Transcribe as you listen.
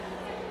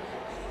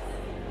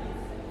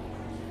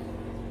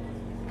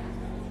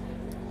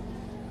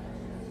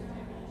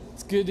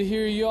good to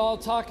hear you all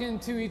talking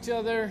to each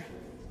other.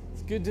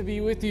 It's good to be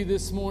with you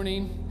this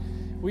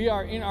morning. We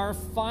are in our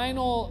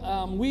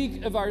final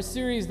week of our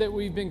series that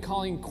we've been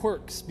calling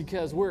Quirks,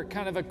 because we're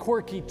kind of a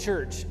quirky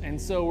church, and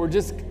so we're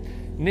just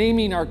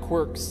naming our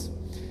quirks.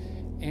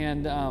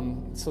 And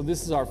so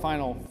this is our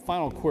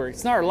final quirk.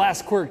 It's not our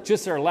last quirk,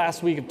 just our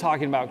last week of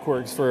talking about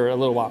quirks for a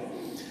little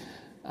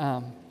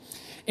while.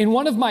 In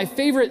one of my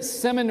favorite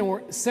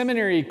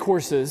seminary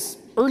courses,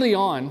 early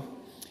on,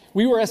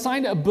 we were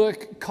assigned a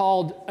book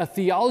called A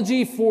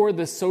Theology for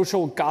the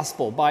Social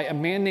Gospel by a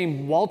man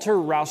named Walter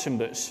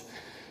Rauschenbusch.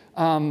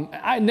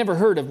 I'd never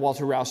heard of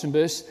Walter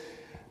Rauschenbusch,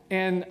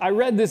 and I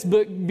read this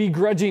book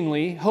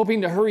begrudgingly,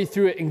 hoping to hurry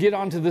through it and get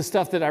onto the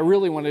stuff that I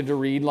really wanted to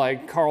read,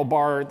 like Karl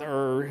Barth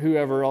or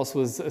whoever else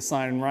was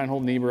assigned,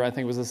 Reinhold Niebuhr, I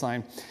think was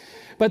assigned.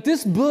 But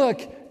this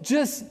book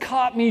just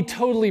caught me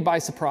totally by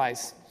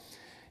surprise.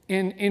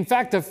 In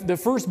fact, the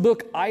first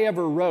book I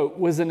ever wrote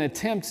was an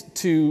attempt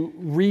to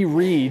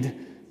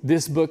reread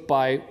this book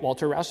by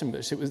Walter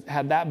Rauschenbusch. It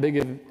had that big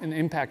of an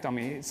impact on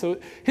me. So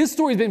his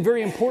story has been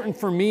very important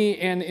for me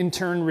and in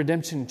turn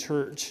Redemption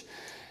Church.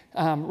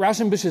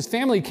 Rauschenbusch's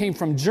family came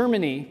from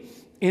Germany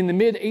in the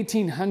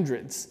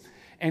mid-1800s,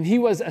 and he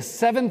was a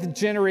seventh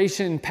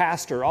generation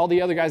pastor. All the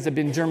other guys had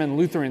been German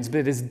Lutherans,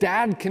 but his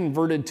dad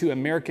converted to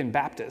American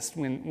Baptist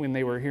when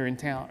they were here in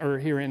town, or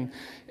here in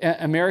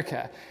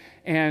America.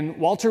 And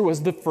Walter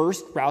was the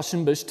first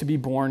Rauschenbusch to be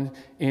born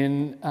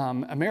in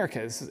America.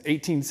 This is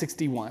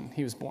 1861,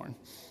 he was born.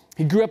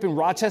 He grew up in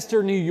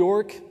Rochester, New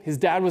York. His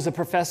dad was a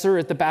professor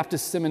at the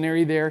Baptist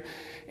seminary there.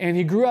 And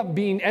he grew up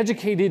being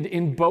educated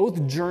in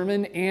both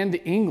German and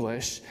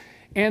English.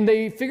 And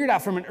they figured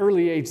out from an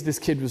early age this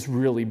kid was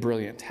really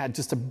brilliant, had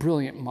just a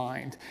brilliant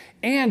mind,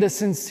 and a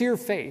sincere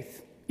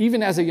faith,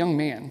 even as a young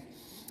man.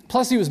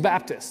 Plus, he was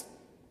Baptist.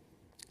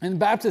 And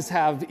Baptists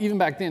have, even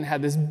back then,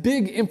 had this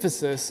big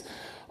emphasis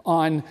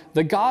on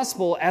the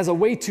gospel as a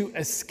way to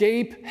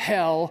escape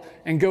hell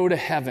and go to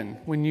heaven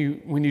when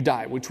you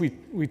die, which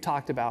we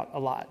talked about a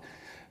lot.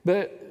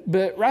 But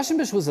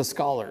Rauschenbusch was a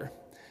scholar,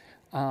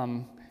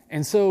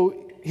 and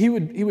so he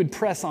would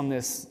press on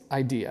this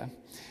idea.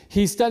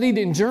 He studied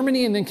in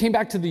Germany and then came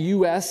back to the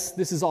U.S.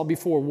 This is all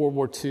before World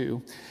War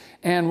II.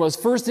 And was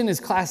first in his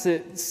class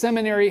at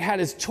seminary, had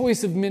his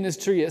choice of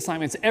ministry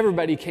assignments.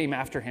 Everybody came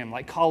after him,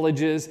 like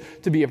colleges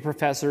to be a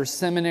professor,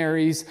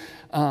 seminaries,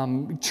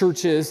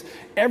 churches.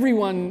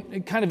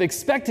 Everyone kind of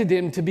expected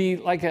him to be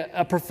like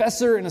a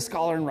professor and a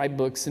scholar and write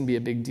books and be a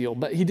big deal.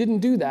 But he didn't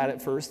do that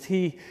at first.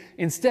 He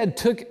instead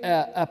took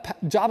a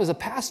job as a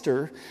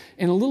pastor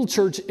in a little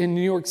church in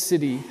New York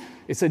City.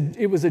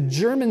 It was a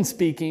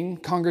German-speaking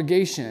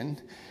congregation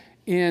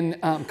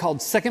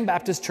called Second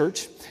Baptist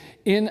Church,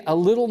 in a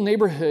little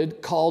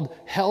neighborhood called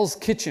Hell's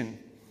Kitchen,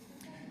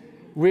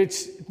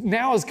 which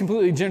now is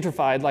completely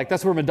gentrified. Like,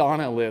 that's where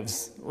Madonna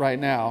lives right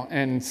now,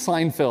 and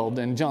Seinfeld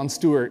and Jon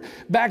Stewart.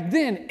 Back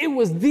then, it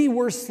was the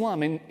worst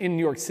slum in New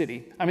York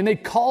City. I mean, they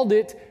called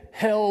it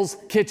Hell's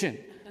Kitchen.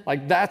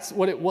 Like, that's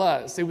what it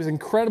was. It was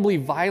incredibly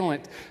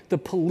violent. The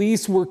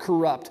police were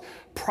corrupt.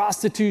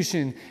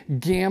 Prostitution,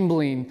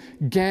 gambling,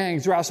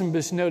 gangs.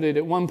 Rauschenbusch noted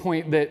at one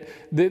point that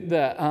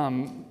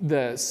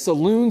the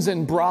saloons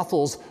and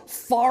brothels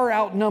far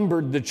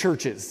outnumbered the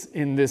churches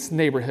in this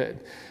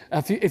neighborhood.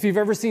 If you've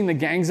ever seen The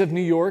Gangs of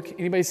New York,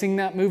 anybody seen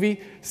that movie?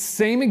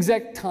 Same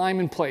exact time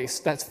and place.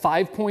 That's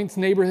 5 Points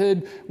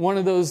neighborhood. One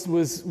of those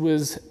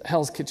was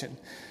Hell's Kitchen.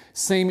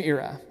 Same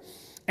era.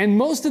 And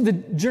most of the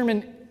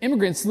German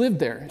immigrants lived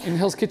there in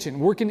Hell's Kitchen,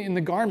 working in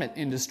the garment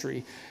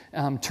industry,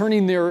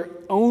 turning their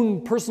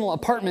own personal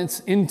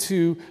apartments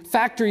into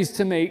factories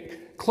to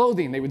make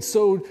clothing. They would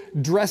sew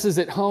dresses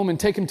at home and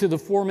take them to the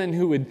foreman,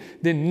 who would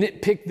then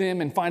nitpick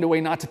them and find a way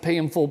not to pay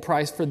them full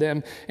price for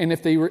them. And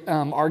if they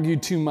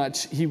argued too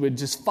much, he would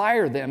just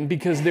fire them,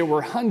 because there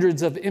were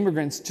hundreds of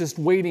immigrants just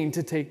waiting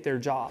to take their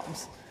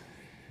jobs.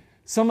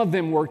 Some of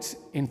them worked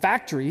in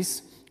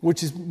factories,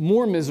 which is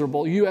more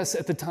miserable. U.S.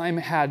 at the time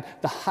had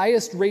the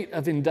highest rate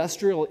of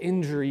industrial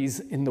injuries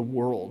in the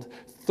world.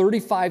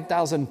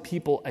 35,000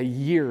 people a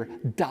year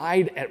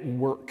died at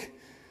work.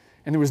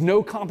 And there was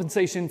no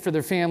compensation for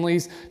their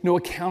families, no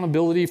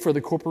accountability for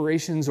the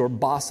corporations or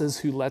bosses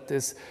who let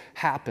this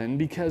happen,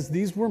 because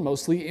these were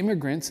mostly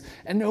immigrants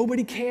and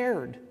nobody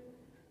cared.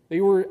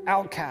 They were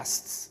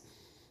outcasts.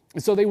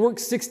 And so they worked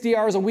 60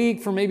 hours a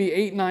week for maybe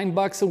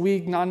 $8-9 a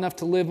week, not enough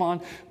to live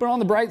on. But on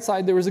the bright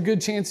side, there was a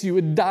good chance you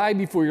would die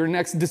before your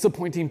next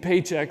disappointing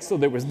paycheck. So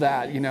there was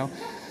that, you know.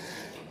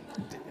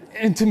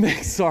 And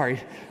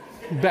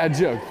bad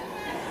joke.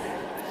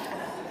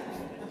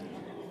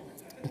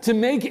 To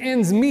make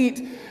ends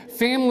meet,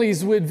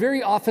 families would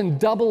very often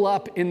double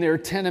up in their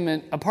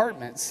tenement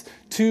apartments.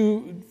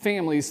 2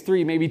 families,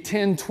 3, maybe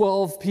 10,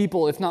 12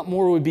 people, if not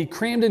more, would be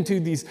crammed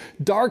into these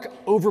dark,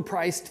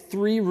 overpriced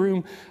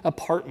 3-room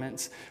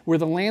apartments where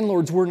the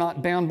landlords were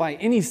not bound by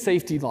any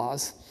safety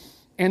laws.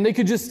 And they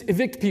could just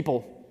evict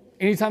people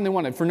anytime they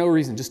wanted for no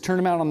reason, just turn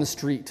them out on the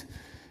street.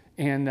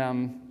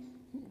 And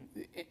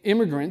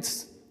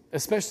immigrants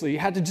especially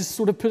had to just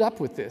sort of put up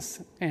with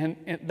this and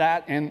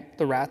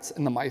the rats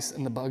and the mice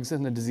and the bugs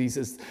and the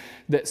diseases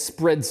that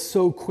spread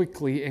so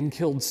quickly and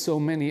killed so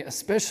many,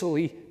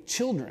 especially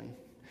children.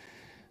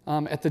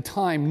 At the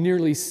time,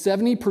 nearly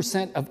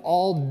 70% of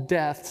all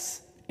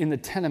deaths in the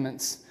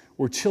tenements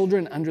were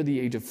children under the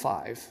age of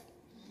 5.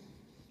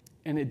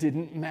 And it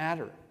didn't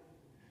matter.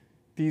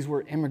 These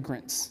were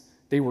immigrants.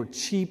 They were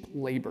cheap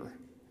labor,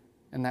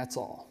 and that's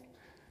all.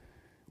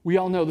 We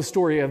all know the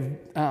story of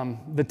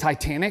the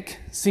Titanic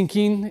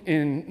sinking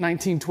in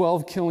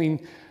 1912,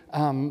 killing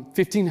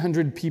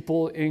 1,500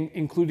 people,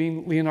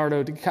 including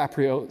Leonardo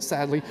DiCaprio,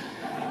 sadly.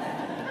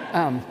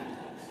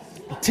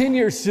 10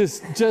 years,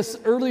 just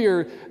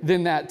earlier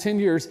than that, 10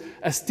 years,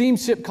 a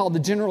steamship called the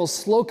General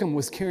Slocum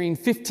was carrying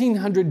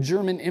 1,500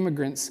 German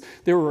immigrants.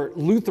 They were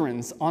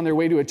Lutherans on their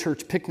way to a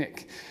church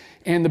picnic.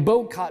 And the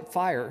boat caught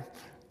fire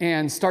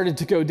and started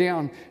to go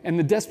down. And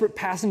the desperate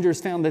passengers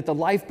found that the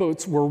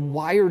lifeboats were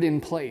wired in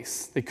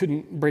place. They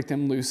couldn't break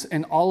them loose.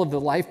 And all of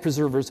the life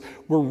preservers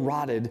were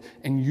rotted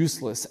and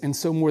useless. And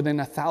so more than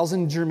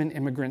 1,000 German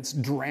immigrants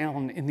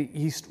drowned in the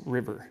East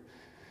River.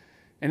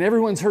 And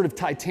everyone's heard of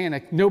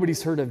Titanic.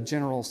 Nobody's heard of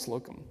General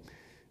Slocum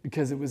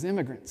because it was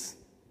immigrants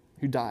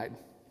who died.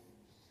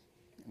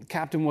 The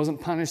captain wasn't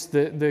punished.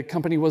 The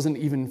company wasn't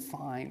even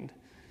fined.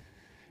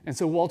 And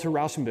so Walter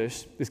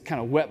Rauschenbusch, this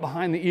kind of wet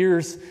behind the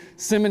ears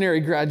seminary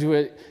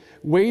graduate,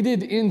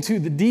 waded into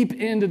the deep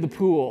end of the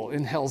pool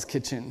in Hell's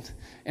Kitchen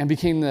and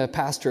became the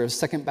pastor of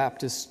Second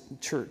Baptist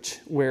Church,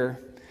 where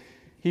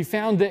he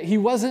found that he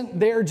wasn't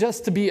there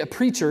just to be a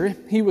preacher.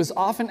 He was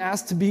often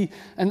asked to be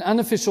an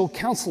unofficial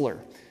counselor,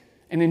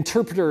 an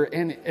interpreter,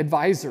 and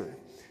advisor.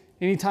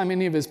 Anytime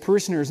any of his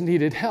parishioners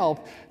needed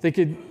help, they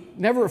could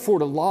never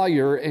afford a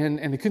lawyer,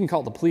 and they couldn't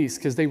call the police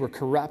because they were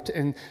corrupt.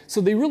 And so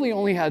they really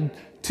only had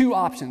two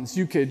options.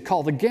 You could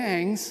call the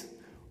gangs,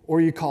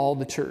 or you call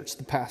the church,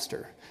 the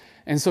pastor.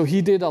 And so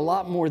he did a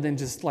lot more than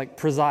just like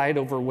preside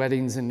over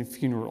weddings and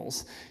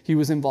funerals. He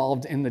was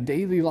involved in the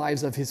daily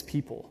lives of his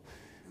people,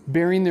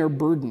 bearing their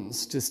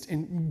burdens, just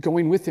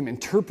going with them,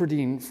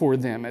 interpreting for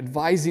them,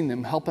 advising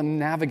them, helping them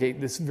navigate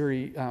this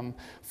very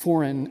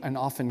foreign and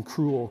often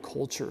cruel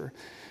culture.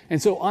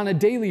 And so on a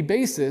daily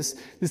basis,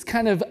 this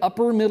kind of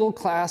upper middle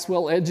class,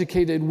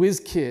 well-educated whiz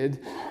kid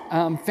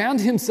found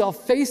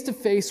himself face to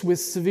face with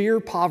severe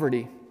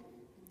poverty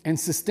and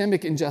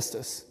systemic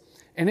injustice.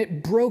 And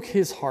it broke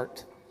his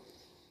heart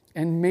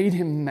and made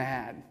him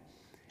mad.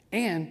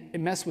 And it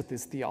messed with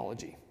his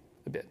theology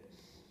a bit.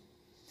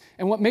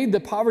 And what made the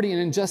poverty and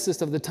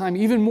injustice of the time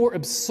even more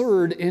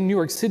absurd in New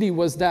York City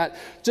was that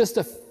just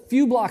a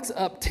few blocks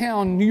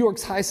uptown, New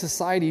York's high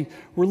society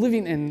were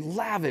living in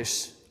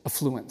lavish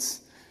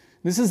affluence.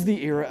 This is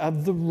the era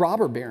of the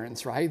robber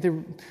barons, right? There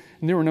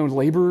were no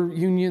labor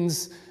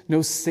unions,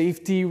 no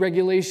safety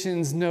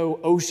regulations, no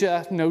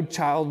OSHA, no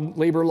child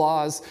labor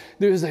laws.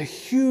 There was a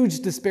huge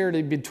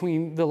disparity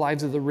between the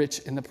lives of the rich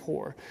and the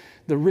poor.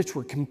 The rich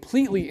were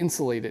completely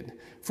insulated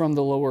from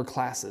the lower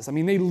classes. I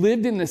mean, they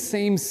lived in the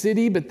same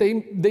city, but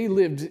they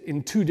lived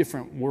in two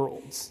different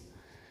worlds.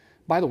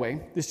 By the way,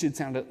 this should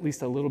sound at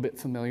least a little bit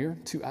familiar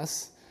to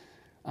us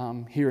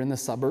here in the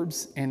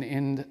suburbs and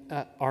in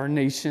our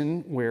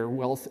nation where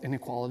wealth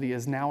inequality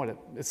is now at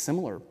a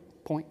similar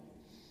point.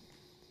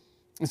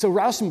 And so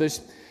Rauschenbusch,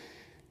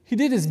 he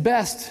did his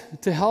best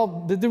to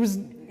help, but there was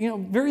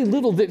very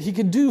little that he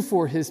could do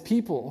for his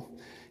people.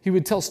 He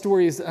would tell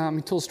stories.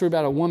 He told a story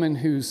about a woman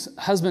whose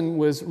husband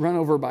was run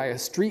over by a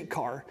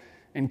streetcar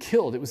and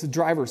killed. It was the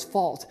driver's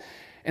fault.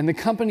 And the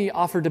company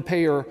offered to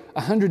pay her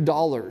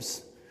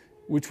 $100,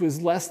 which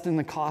was less than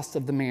the cost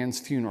of the man's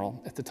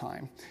funeral at the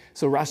time.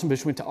 So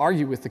Rauschenbusch went to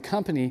argue with the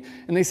company,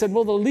 and they said,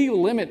 well, the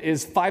legal limit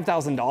is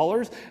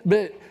 $5,000,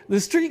 but the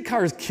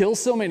streetcars kill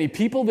so many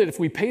people that if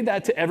we paid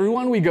that to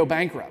everyone, we go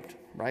bankrupt,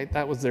 right?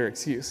 That was their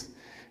excuse.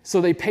 So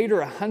they paid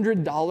her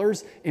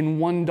 $100 in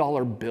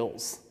 $1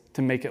 bills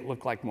to make it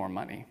look like more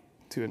money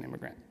to an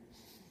immigrant.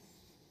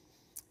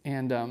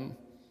 And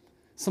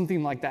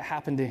something like that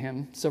happened to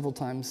him several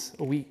times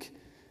a week.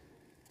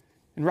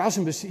 And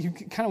Rauschenbusch, he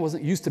kind of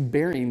wasn't used to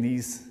bearing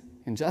these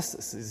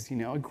injustices,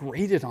 it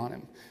grated on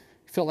him.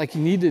 He felt like he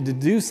needed to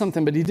do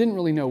something, but he didn't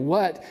really know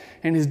what.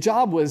 And his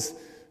job was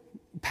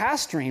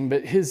pastoring,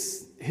 but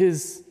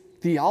his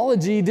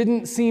theology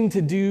didn't seem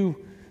to do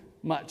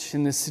much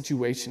in this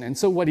situation. And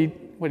so what he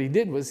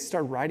did was he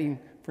started writing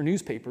for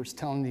newspapers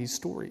telling these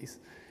stories.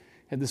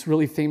 He had this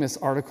really famous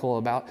article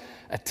about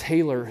a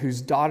tailor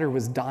whose daughter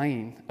was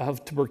dying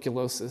of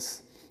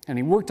tuberculosis. And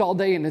he worked all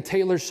day in a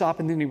tailor's shop,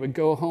 and then he would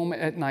go home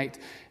at night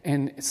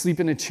and sleep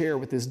in a chair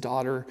with his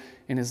daughter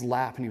in his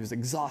lap. And he was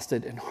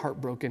exhausted and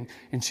heartbroken,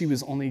 and she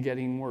was only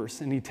getting worse.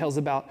 And he tells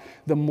about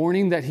the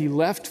morning that he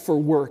left for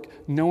work,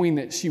 knowing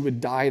that she would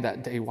die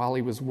that day while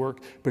he was work,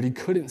 but he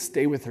couldn't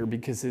stay with her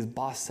because his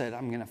boss said,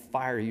 I'm going to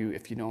fire you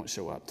if you don't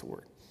show up to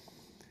work.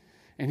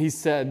 And he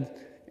said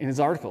in his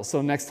article,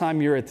 so next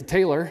time you're at the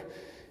tailor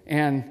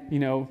and,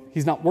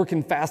 he's not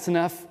working fast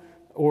enough,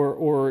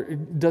 or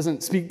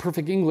doesn't speak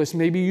perfect English,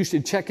 maybe you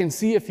should check and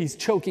see if he's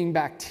choking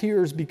back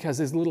tears because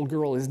his little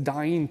girl is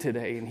dying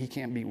today and he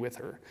can't be with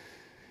her.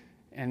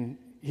 And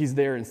he's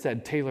there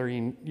instead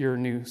tailoring your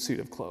new suit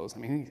of clothes. I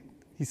mean,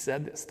 he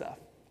said this stuff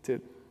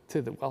to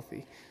the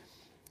wealthy.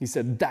 He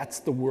said, that's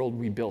the world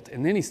we built.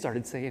 And then he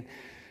started saying,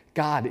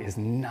 God is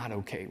not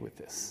okay with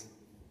this.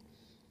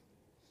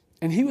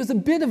 And he was a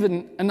bit of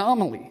an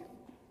anomaly.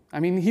 I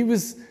mean, he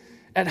was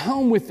at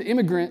home with the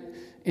immigrant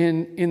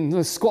in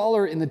the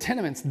squalor in the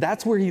tenements.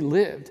 That's where he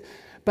lived.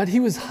 But he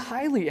was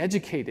highly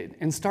educated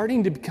and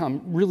starting to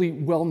become really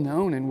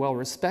well-known and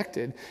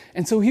well-respected.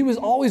 And so he was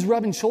always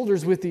rubbing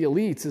shoulders with the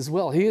elites as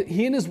well.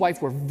 He and his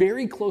wife were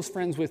very close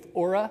friends with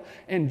Ora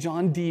and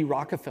John D.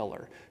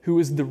 Rockefeller, who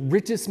was the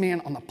richest man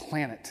on the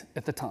planet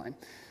at the time.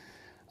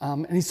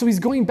 So he's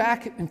going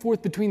back and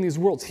forth between these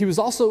worlds. He was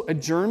also a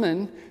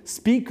German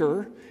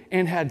speaker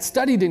and had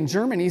studied in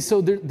Germany,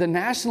 so the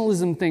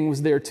nationalism thing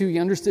was there too. He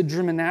understood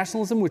German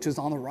nationalism, which was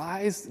on the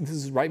rise. This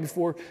is right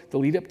before the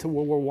lead up to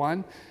World War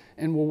I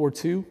and World War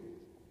II.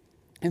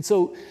 And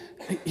so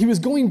he was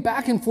going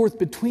back and forth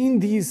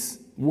between these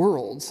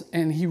worlds,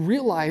 and he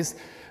realized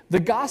the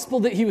gospel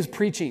that he was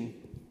preaching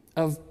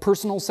of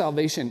personal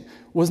salvation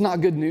was not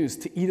good news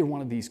to either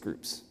one of these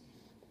groups.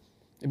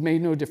 It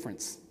made no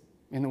difference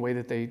in the way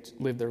that they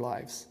lived their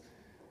lives.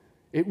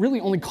 It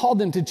really only called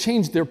them to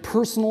change their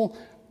personal,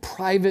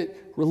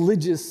 private,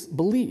 religious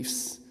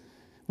beliefs,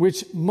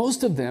 which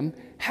most of them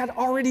had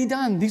already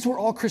done. These were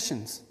all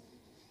Christians.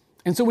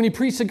 And so when he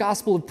preached the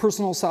gospel of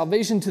personal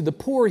salvation to the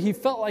poor, he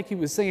felt like he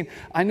was saying,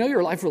 I know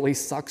your life really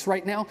sucks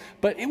right now,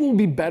 but it will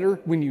be better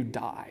when you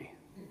die.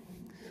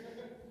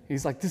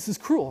 He's like, this is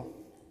cruel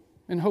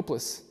and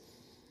hopeless.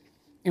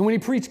 And when he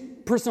preached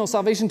personal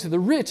salvation to the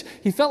rich,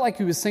 he felt like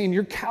he was saying,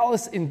 your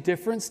callous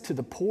indifference to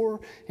the poor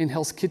in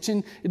Hell's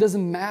Kitchen, it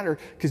doesn't matter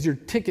because your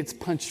ticket's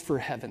punched for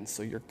heaven,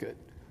 so you're good.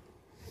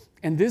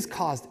 And this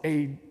caused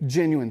a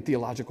genuine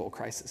theological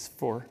crisis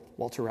for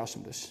Walter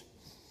Rauschenbusch.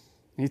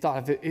 And he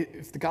thought,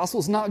 if the gospel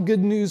is not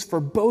good news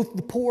for both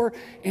the poor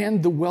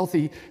and the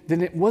wealthy,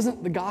 then it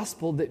wasn't the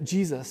gospel that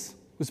Jesus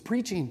was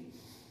preaching.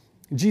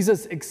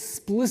 Jesus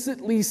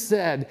explicitly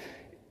said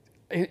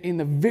in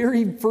the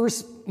very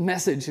first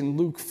message in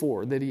Luke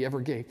 4 that he ever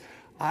gave,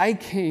 I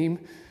came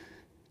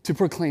to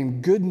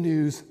proclaim good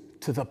news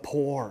to the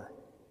poor.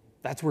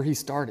 That's where he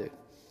started.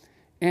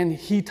 And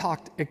he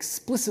talked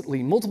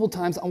explicitly multiple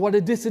times on what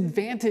a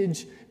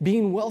disadvantage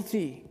being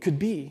wealthy could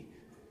be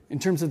in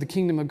terms of the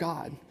kingdom of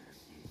God.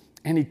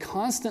 And he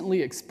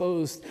constantly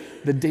exposed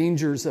the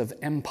dangers of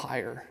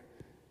empire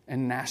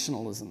and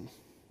nationalism.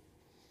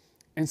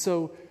 And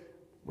so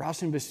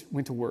Rauschenbusch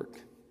went to work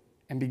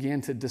and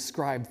began to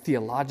describe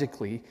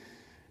theologically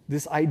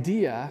this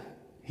idea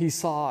he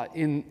saw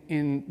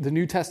in the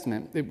New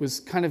Testament. It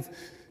was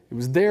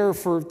there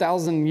for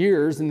 1,000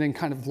 years and then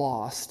kind of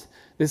lost.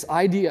 This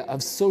idea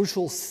of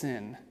social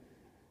sin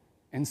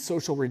and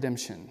social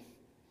redemption.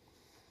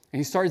 And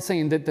he started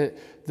saying that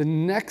the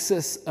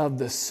nexus of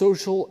the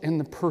social and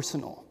the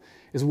personal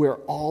is where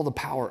all the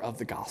power of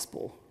the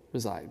gospel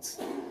resides.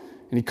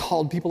 And he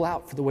called people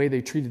out for the way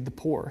they treated the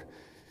poor.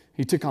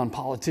 He took on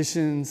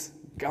politicians,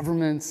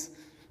 governments,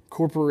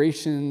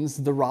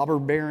 corporations, the robber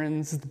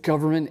barons, the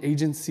government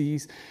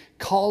agencies,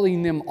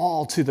 calling them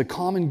all to the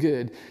common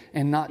good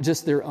and not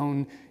just their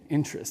own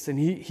interests. And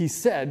he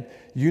said,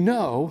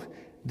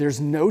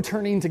 there's no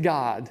turning to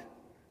God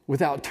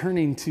without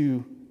turning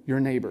to your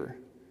neighbor,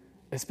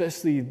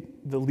 especially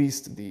the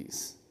least of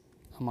these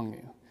among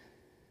you.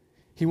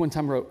 He one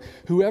time wrote,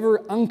 whoever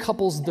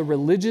uncouples the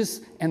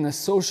religious and the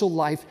social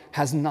life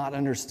has not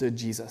understood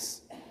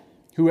Jesus.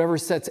 Whoever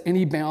sets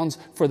any bounds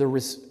for the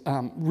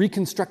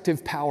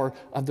reconstructive power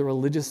of the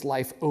religious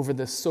life over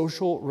the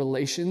social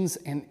relations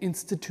and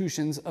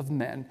institutions of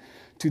men,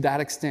 to that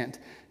extent,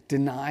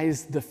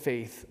 denies the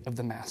faith of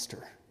the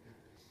master.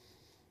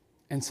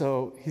 And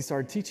so he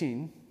started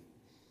teaching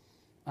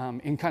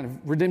in kind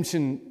of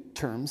redemption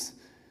terms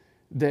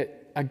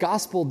that a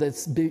gospel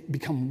that's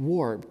become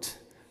warped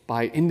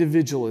by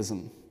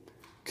individualism,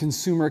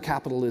 consumer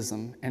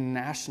capitalism, and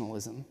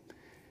nationalism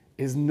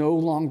is no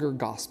longer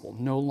gospel,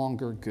 no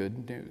longer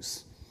good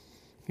news.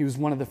 He was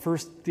one of the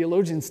first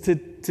theologians to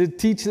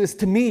teach this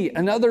to me,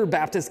 another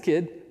Baptist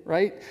kid,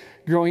 right?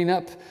 Growing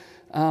up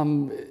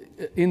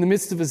in the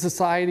midst of a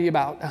society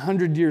about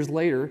 100 years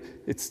later,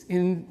 it's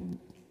in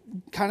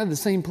kind of the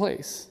same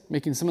place,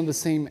 making some of the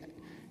same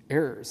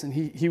errors. And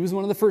he was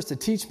one of the first to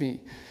teach me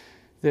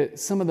that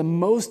some of the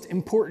most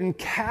important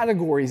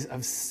categories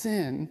of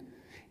sin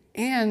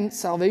and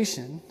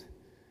salvation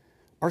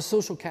are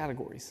social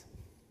categories.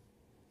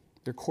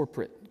 They're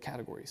corporate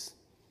categories.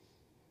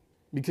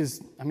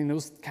 Because,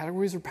 those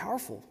categories are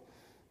powerful.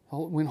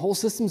 When whole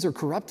systems are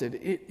corrupted,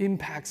 it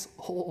impacts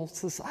whole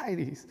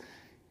societies.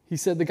 He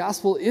said the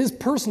gospel is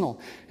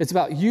personal. It's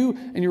about you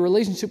and your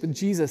relationship with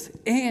Jesus,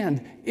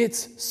 and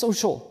it's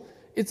social.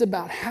 It's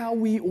about how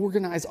we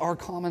organize our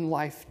common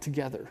life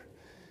together.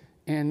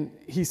 And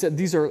he said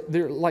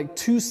they're like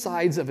two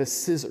sides of a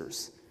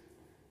scissors.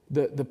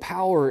 The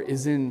power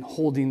is in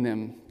holding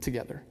them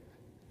together.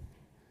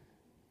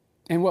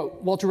 And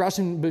what Walter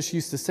Rauschenbusch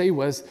used to say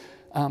was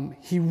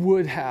he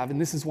would have, and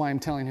this is why I'm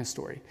telling his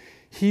story,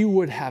 he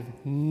would have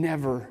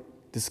never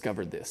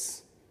discovered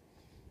this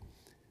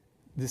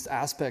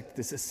aspect,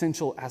 this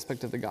essential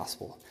aspect of the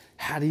gospel,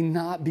 had he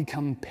not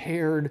become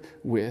paired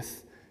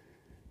with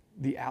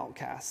the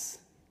outcasts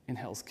in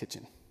Hell's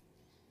Kitchen.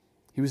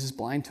 He was just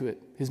blind to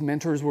it. His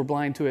mentors were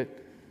blind to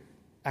it.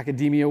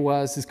 Academia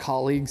was, his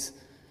colleagues.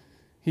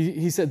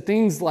 He said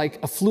things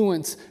like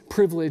affluence,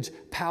 privilege,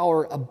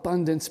 power,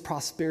 abundance,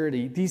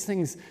 prosperity. These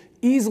things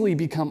easily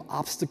become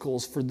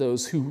obstacles for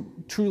those who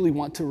truly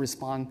want to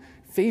respond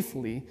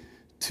faithfully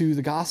to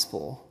the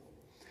gospel.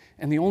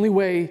 And the only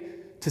way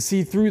to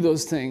see through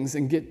those things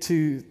and get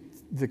to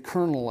the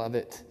kernel of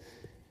it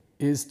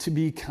is to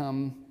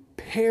become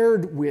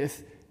paired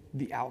with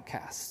the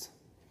outcast.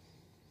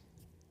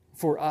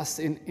 For us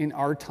in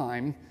our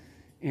time,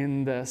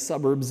 in the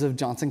suburbs of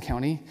Johnson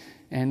County,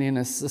 and in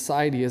a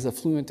society as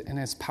affluent and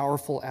as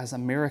powerful as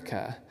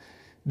America,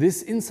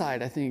 this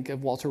insight, I think,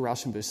 of Walter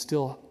Rauschenbusch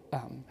still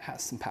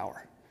has some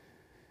power.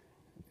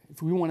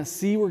 If we want to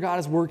see where God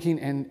is working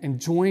and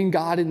join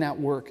God in that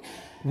work,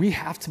 we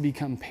have to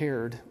become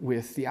paired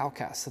with the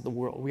outcasts of the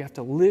world. We have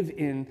to live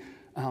in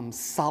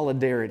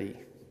solidarity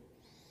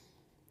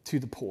to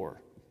the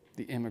poor,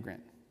 the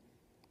immigrant,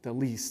 the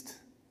least,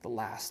 the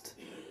last,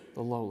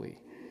 the lowly.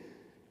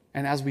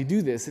 And as we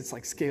do this, it's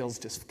like scales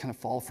just kind of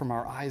fall from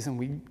our eyes, and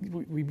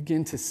we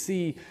begin to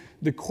see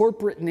the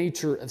corporate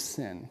nature of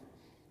sin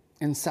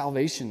and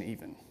salvation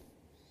even,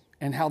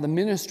 and how the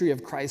ministry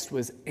of Christ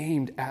was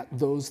aimed at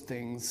those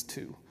things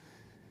too.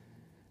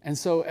 And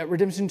so at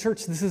Redemption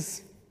Church, this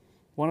is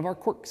one of our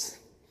quirks.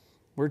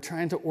 We're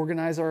trying to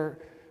organize our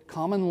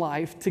common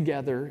life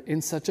together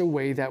in such a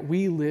way that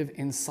we live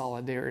in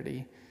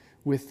solidarity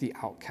with the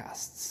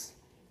outcasts.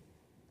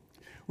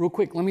 Real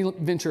quick, let me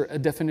venture a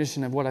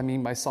definition of what I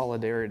mean by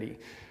solidarity.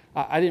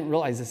 I didn't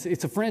realize this.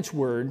 It's a French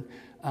word,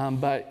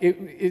 but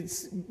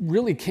it's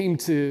really came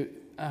to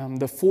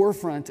the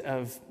forefront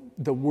of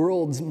the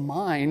world's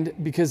mind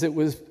because it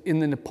was in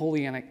the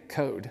Napoleonic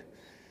Code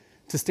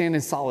to stand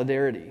in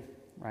solidarity,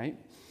 right?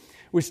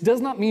 Which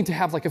does not mean to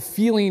have like a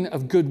feeling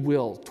of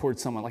goodwill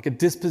towards someone, like a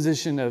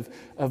disposition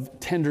of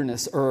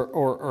tenderness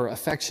or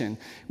affection.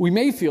 We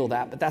may feel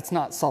that, but that's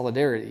not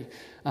solidarity.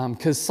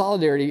 Because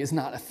solidarity is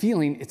not a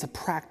feeling, it's a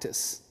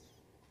practice.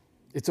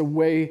 It's a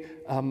way,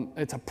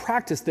 it's a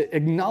practice that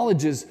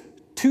acknowledges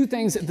two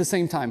things at the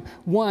same time.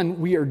 One,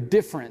 we are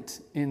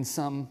different in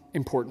some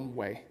important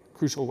way,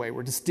 crucial way.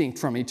 We're distinct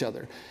from each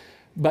other.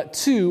 But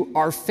two,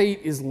 our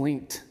fate is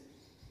linked.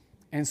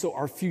 And so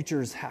our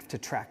futures have to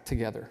track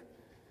together.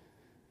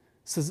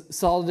 So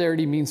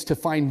solidarity means to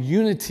find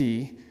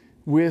unity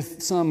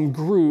with some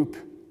group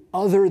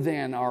other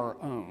than our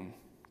own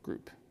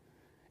group.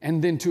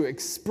 And then to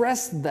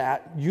express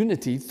that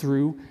unity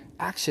through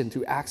action,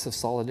 through acts of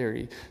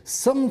solidarity,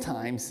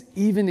 sometimes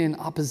even in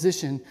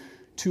opposition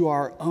to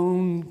our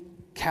own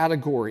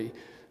category,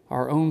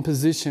 our own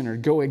position, or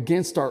go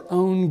against our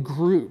own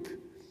group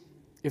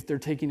if they're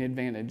taking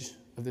advantage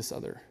of this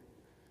other.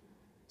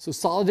 So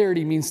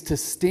solidarity means to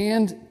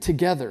stand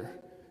together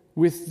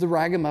with the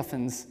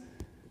ragamuffins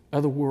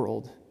of the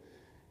world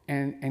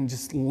and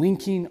just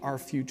linking our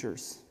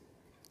futures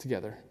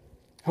together,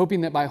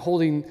 hoping that by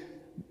holding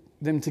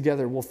them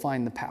together, we'll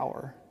find the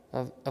power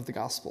of the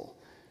gospel,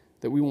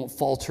 that we won't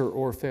falter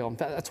or fail. In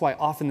fact, that's why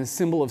often the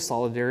symbol of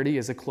solidarity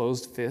is a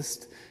closed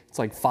fist. It's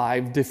like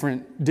 5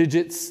 different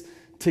digits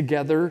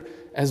together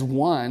as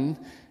one,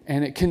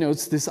 and it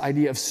connotes this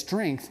idea of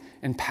strength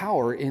and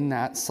power in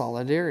that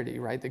solidarity,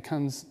 right, that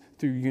comes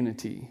through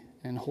unity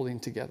and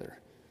holding together.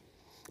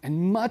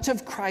 And much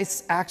of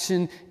Christ's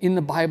action in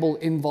the Bible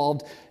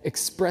involved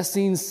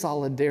expressing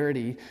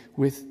solidarity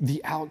with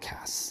the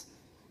outcasts.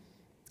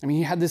 I mean,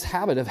 he had this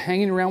habit of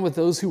hanging around with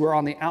those who were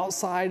on the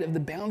outside of the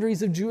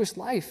boundaries of Jewish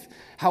life.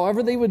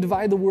 However they would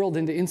divide the world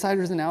into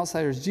insiders and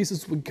outsiders,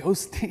 Jesus would go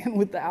stand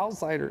with the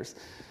outsiders.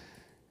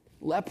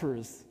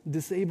 Lepers,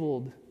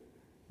 disabled,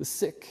 the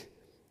sick,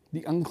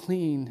 the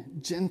unclean,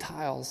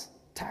 Gentiles,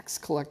 tax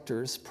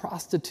collectors,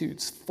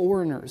 prostitutes,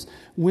 foreigners,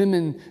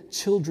 women,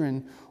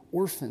 children,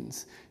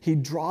 orphans.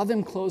 He'd draw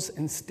them close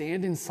and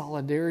stand in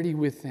solidarity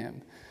with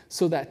them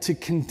so that to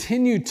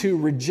continue to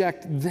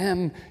reject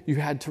them, you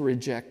had to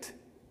reject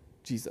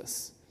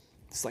Jesus.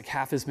 It's like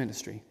half his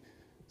ministry.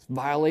 It's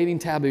violating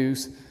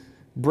taboos,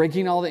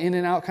 breaking all the in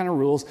and out kind of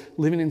rules,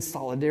 living in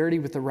solidarity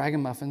with the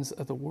ragamuffins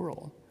of the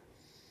world.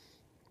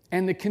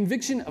 And the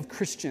conviction of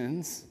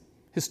Christians,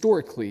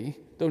 historically,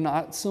 though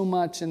not so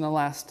much in the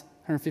last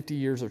 150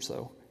 years or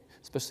so,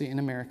 especially in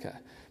America,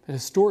 but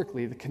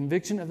historically, the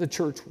conviction of the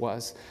church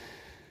was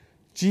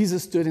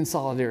Jesus stood in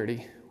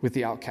solidarity with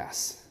the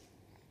outcasts.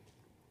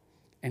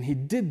 And he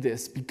did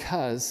this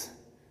because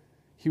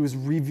he was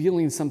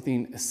revealing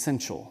something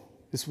essential.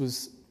 This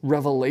was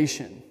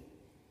revelation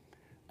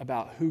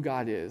about who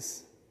God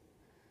is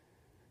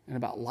and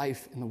about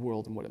life in the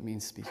world and what it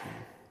means to be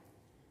human.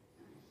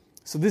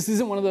 So this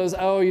isn't one of those,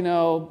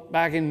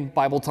 back in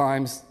Bible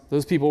times,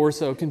 those people were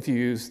so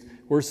confused.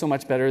 were so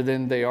much better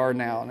than they are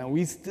now. Now,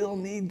 we still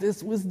need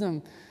this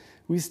wisdom.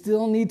 We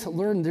still need to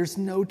learn there's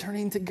no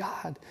turning to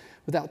God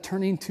without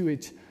turning to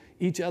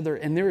each other.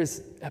 And there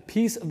is a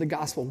piece of the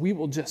gospel we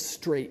will just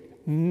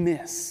straight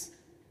miss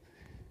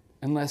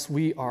unless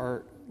we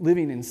are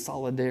living in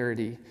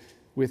solidarity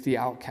with the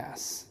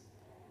outcasts.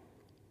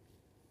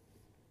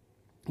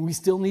 We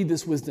still need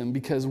this wisdom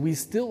because we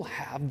still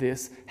have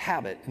this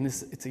habit, and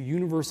it's a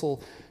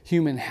universal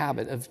human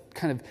habit of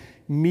kind of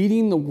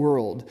meeting the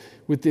world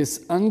with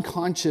this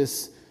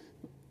unconscious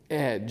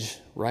edge,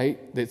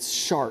 right? That's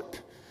sharp.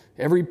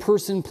 Every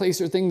person, place,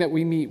 or thing that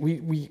we meet,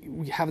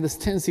 we have this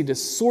tendency to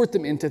sort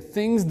them into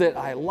things that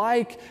I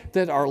like,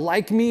 that are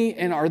like me,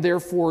 and are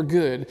therefore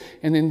good.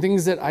 And then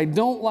things that I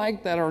don't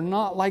like, that are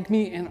not like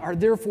me, and are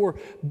therefore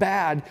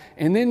bad.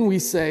 And then we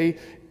say,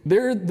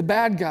 they're the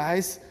bad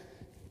guys,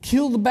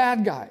 kill the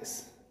bad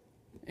guys,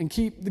 and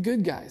keep the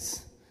good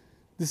guys.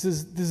 This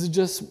is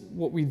just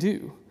what we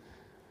do.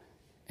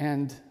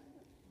 And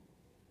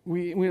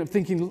we end up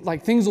thinking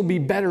like things will be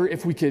better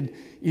if we could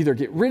either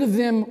get rid of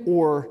them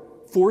or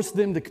force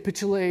them to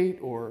capitulate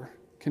or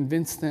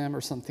convince them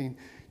or something.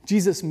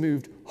 Jesus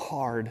moved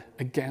hard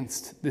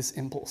against this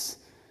impulse.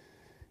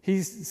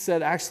 He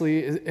said,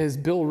 actually, as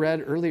Bill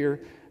read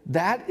earlier,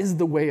 that is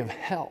the way of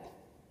hell.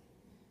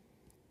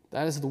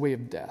 That is the way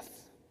of death.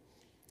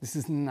 This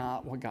is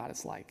not what God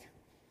is like.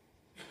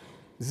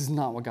 This is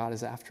not what God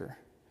is after.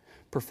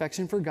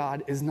 Perfection for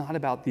God is not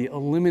about the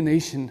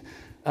elimination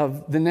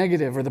of the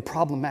negative or the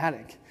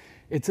problematic.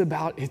 It's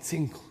about its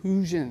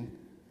inclusion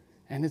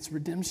and its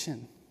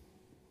redemption,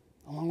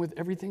 along with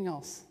everything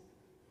else.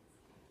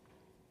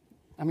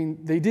 I mean,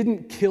 they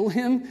didn't kill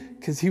him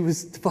because he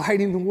was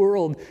dividing the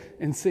world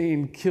and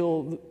saying,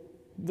 kill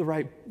the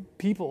right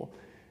people.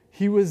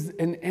 He was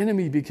an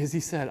enemy because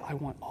he said, I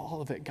want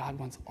all of it. God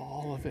wants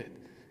all of it.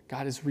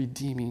 God is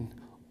redeeming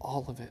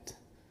all of it.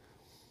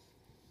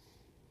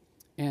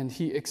 And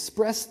he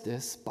expressed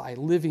this by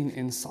living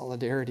in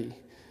solidarity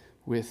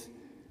with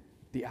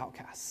the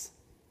outcasts.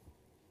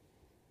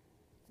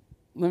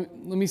 Let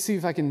me see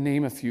if I can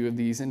name a few of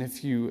these and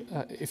if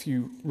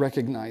you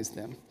recognize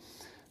them.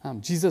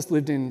 Jesus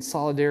lived in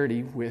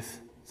solidarity with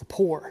the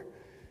poor.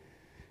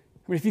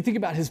 I mean, if you think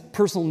about his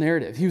personal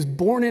narrative, he was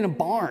born in a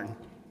barn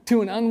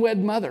to an unwed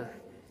mother.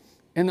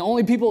 And the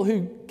only people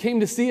who came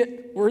to see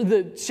it were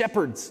the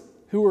shepherds,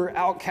 who were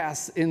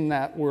outcasts in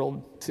that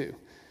world too.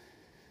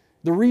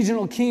 The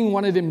regional king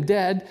wanted him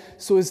dead,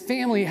 so his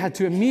family had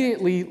to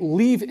immediately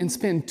leave and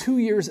spend 2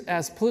 years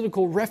as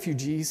political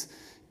refugees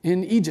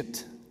in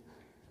Egypt.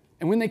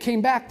 And when they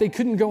came back, they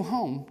couldn't go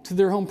home to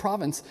their home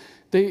province.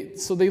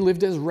 So they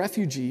lived as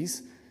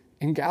refugees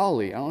in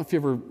Galilee. I don't know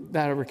if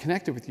that ever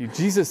connected with you.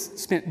 Jesus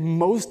spent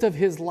most of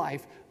his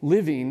life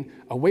living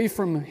away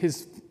from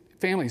his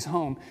family's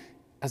home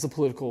as a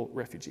political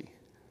refugee,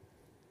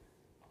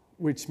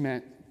 which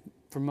meant,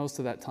 for most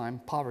of that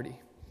time, poverty.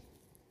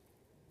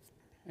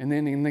 And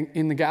then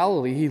in the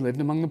Galilee, he lived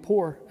among the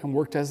poor and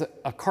worked as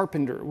a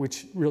carpenter,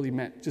 which really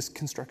meant just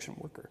construction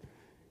worker.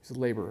 He was a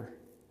laborer.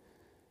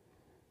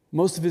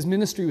 Most of his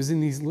ministry was in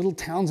these little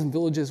towns and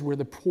villages where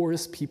the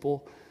poorest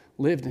people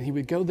lived, and he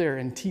would go there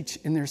and teach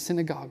in their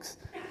synagogues,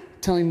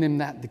 telling them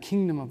that the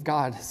kingdom of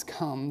God has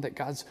come, that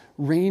God's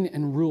reign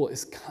and rule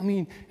is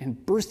coming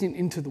and bursting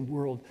into the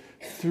world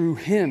through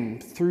him,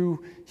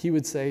 through, he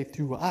would say,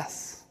 through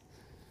us.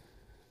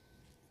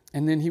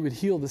 And then he would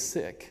heal the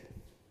sick.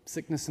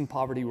 Sickness and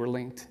poverty were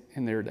linked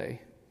in their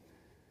day.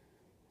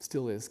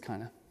 Still is,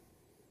 kind of.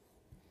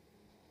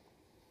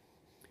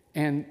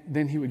 And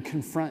then he would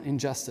confront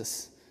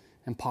injustice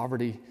and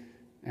poverty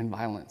and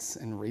violence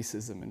and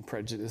racism and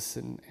prejudice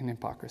and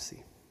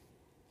hypocrisy.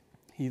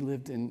 He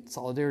lived in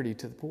solidarity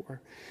to the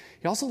poor.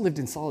 He also lived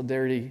in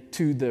solidarity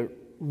to the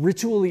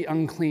ritually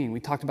unclean.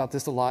 We talked about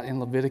this a lot in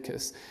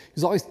Leviticus. He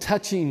was always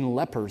touching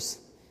lepers,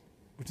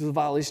 which is a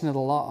violation of the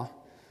law.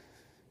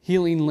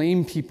 Healing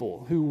lame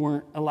people who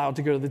weren't allowed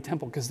to go to the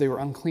temple because they were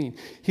unclean.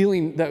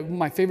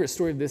 My favorite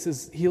story of this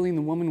is healing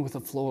the woman with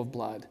a flow of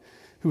blood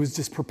who was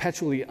just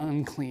perpetually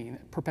unclean,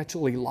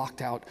 perpetually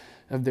locked out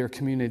of their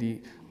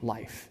community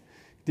life.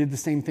 Did the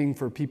same thing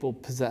for people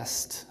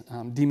possessed,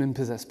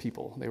 demon-possessed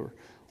people. They were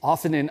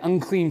often in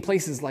unclean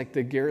places like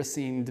the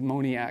Gerasene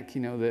demoniac,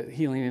 the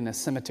healing in a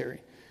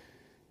cemetery.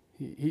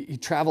 He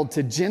traveled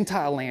to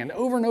Gentile land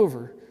over and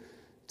over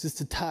just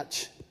to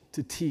touch,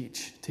 to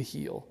teach, to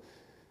heal.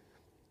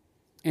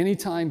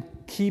 Anytime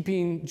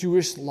keeping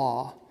Jewish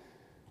law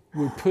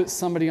would put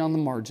somebody on the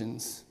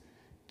margins,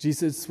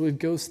 Jesus would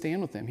go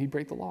stand with them. He'd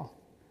break the law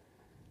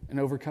and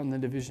overcome the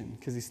division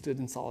because he stood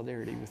in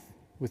solidarity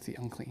with the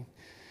unclean.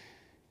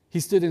 He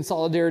stood in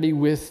solidarity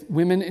with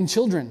women and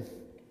children.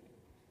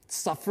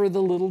 Suffer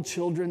the little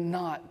children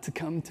not to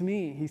come to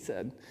me, he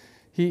said.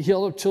 He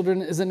held up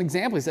children as an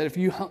example. He said,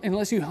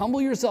 unless you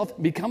humble yourself,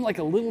 become like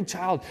a little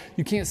child,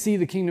 you can't see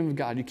the kingdom of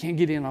God. You can't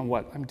get in on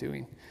what I'm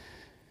doing.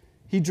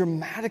 He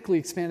dramatically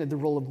expanded the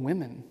role of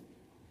women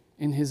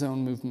in his own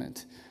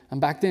movement.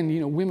 And back then,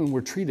 women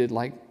were treated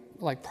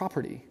like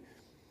property.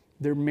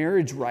 Their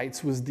marriage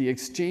rights was the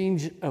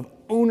exchange of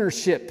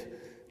ownership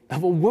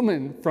of a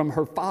woman from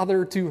her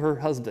father to her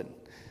husband.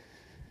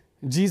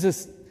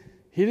 Jesus,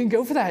 he didn't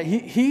go for that.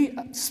 He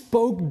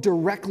spoke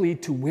directly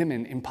to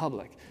women in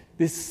public.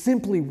 This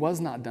simply was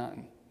not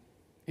done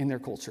in their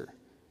culture.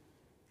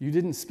 You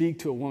didn't speak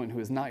to a woman who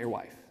is not your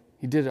wife.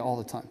 He did it all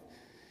the time.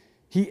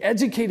 He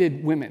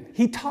educated women.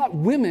 He taught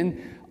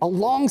women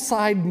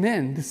alongside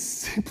men. This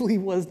simply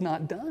was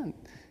not done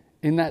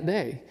in that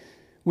day.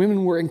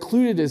 Women were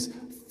included as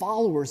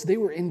followers. They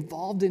were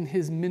involved in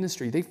his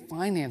ministry. They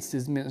financed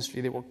his ministry.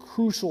 They were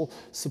crucial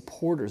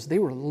supporters. They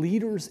were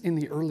leaders in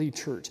the early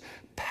church,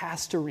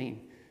 pastoring,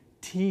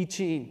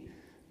 teaching,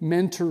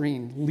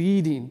 mentoring,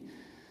 leading.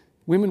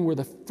 Women were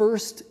the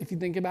first, if you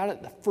think about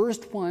it, the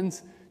first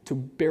ones to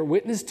bear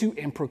witness to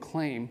and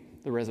proclaim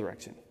the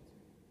resurrection.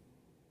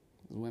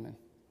 It was women.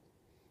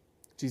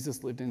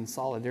 Jesus lived in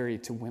solidarity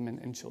to women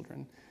and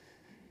children,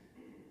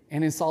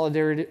 and in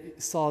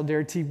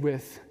solidarity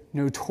with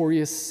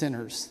notorious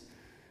sinners.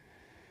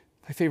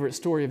 My favorite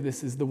story of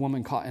this is the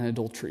woman caught in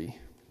adultery.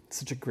 It's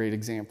such a great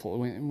example.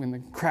 When the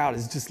crowd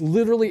is just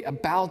literally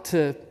about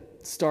to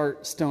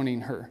start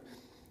stoning her,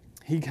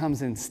 he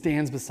comes and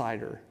stands beside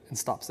her and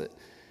stops it.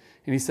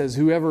 And he says,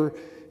 whoever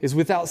is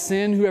without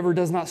sin, whoever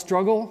does not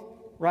struggle,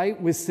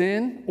 right, with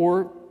sin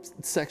or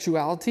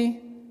sexuality,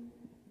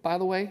 by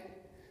the way,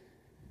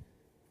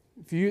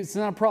 if it's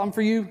not a problem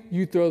for you,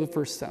 you throw the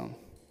first stone.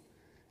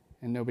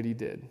 And nobody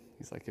did.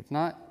 He's like, if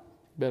not,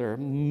 better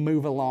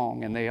move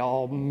along. And they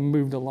all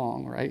moved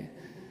along, right?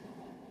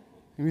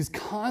 He was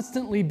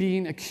constantly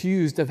being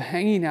accused of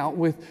hanging out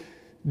with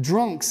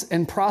drunks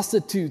and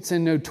prostitutes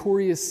and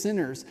notorious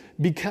sinners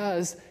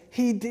because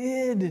he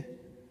did.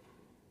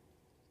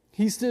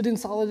 He stood in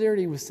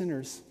solidarity with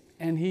sinners,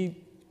 and he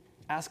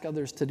asked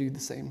others to do the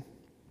same.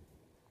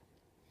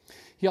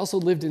 He also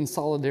lived in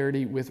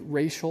solidarity with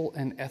racial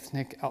and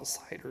ethnic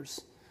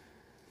outsiders.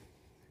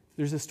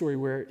 There's a story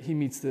where he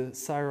meets the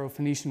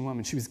Syro-Phoenician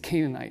woman. She was a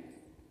Canaanite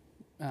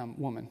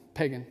woman,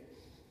 pagan.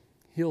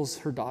 Heals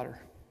her daughter.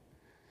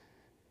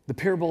 The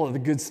parable of the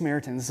Good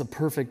Samaritan is a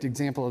perfect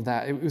example of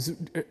that. It was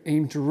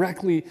aimed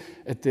directly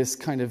at this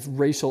kind of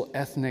racial,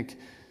 ethnic,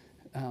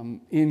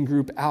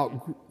 in-group,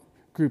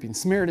 out-grouping.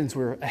 Samaritans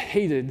were a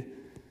hated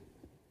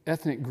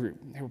ethnic group.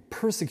 They were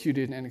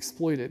persecuted and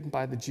exploited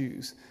by the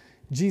Jews.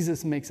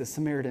 Jesus makes a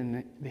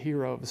Samaritan the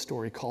hero of the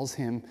story, calls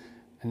him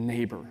a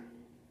neighbor.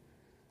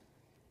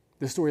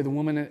 The story of the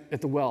woman at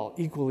the well,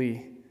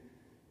 equally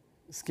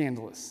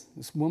scandalous.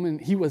 This woman,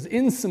 he was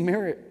in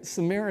Samaria,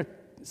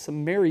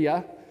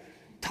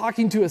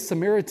 talking to a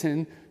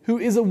Samaritan who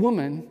is a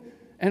woman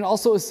and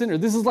also a sinner.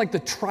 This is like the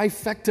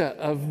trifecta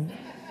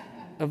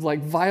of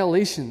like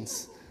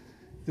violations.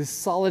 This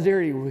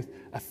solidarity with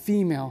a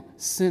female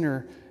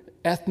sinner,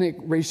 ethnic,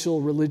 racial,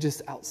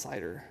 religious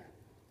outsider.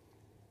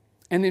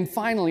 And then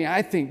finally,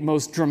 I think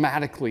most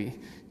dramatically,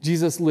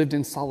 Jesus lived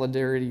in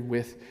solidarity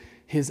with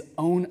his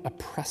own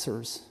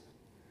oppressors.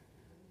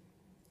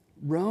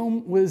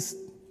 Rome was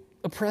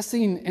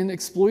oppressing and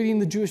exploiting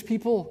the Jewish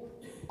people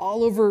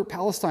all over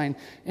Palestine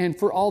and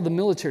for all the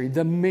military.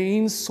 The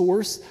main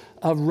source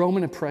of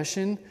Roman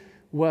oppression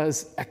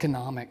was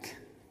economic.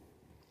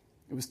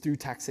 It was through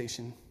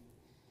taxation.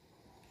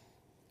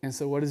 And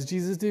so what does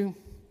Jesus do?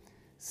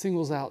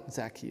 Singles out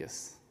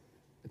Zacchaeus,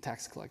 a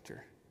tax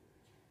collector.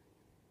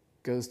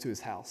 Goes to his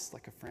house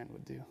like a friend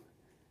would do.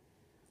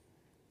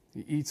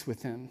 He eats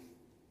with him.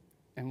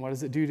 And what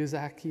does it do to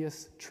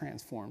Zacchaeus?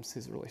 Transforms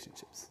his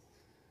relationships.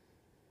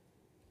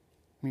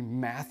 I mean,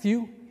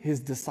 Matthew,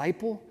 his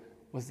disciple,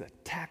 was a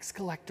tax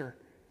collector.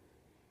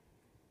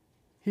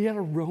 He had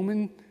a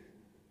Roman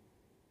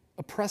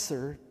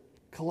oppressor,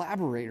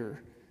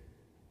 collaborator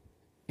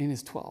in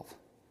his 12.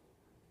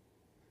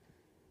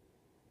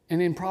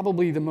 And in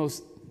probably the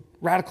most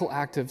radical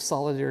act of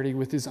solidarity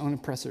with his own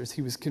oppressors,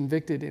 he was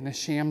convicted in a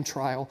sham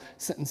trial,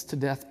 sentenced to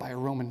death by a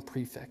Roman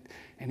prefect.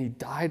 And he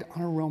died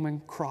on a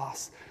Roman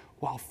cross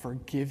while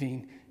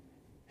forgiving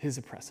his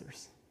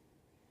oppressors.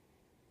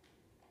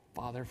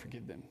 Father,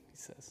 forgive them, he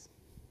says.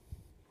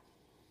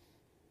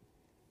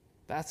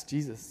 That's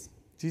Jesus.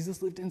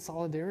 Jesus lived in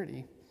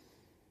solidarity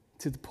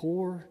to the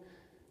poor,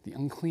 the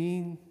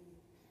unclean,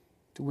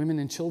 to women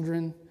and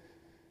children,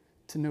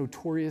 to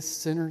notorious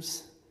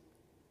sinners,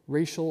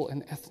 racial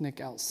and ethnic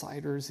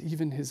outsiders,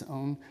 even his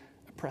own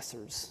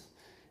oppressors.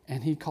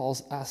 And he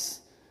calls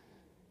us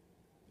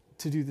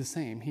to do the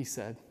same. He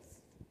said,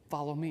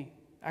 follow me.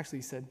 Actually,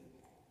 he said,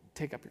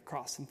 take up your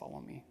cross and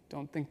follow me.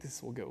 Don't think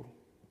this will go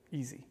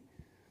easy.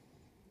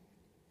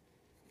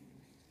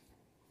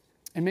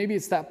 And maybe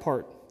it's that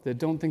part, that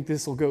don't think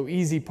this will go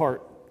easy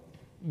part,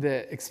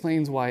 that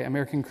explains why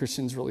American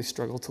Christians really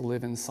struggle to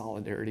live in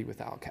solidarity with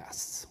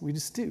outcasts. We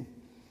just do,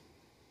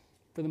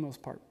 for the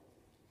most part.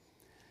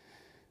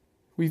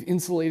 We've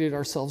insulated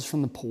ourselves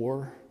from the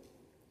poor.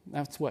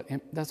 That's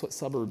what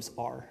suburbs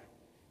are.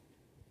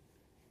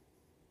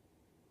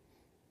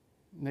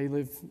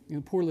 The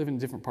poor live in a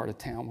different part of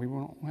town. We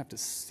won't have to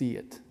see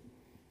it.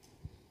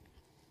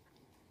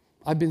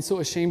 I've been so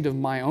ashamed of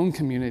my own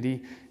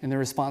community and their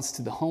response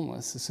to the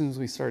homeless as soon as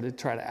we started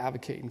to try to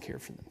advocate and care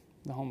for them.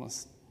 The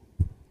homeless,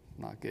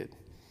 not good.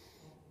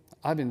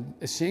 I've been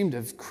ashamed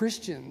of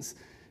Christians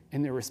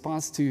in their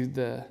response to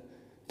the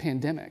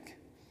pandemic.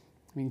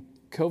 I mean,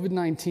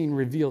 COVID-19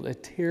 revealed a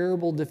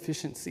terrible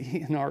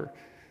deficiency in our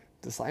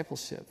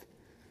discipleship.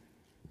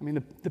 I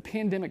mean, the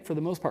pandemic, for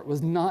the most part,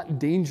 was not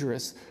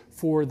dangerous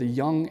for the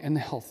young and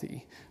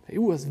healthy. It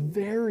was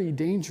very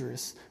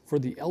dangerous for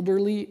the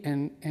elderly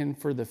and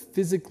for the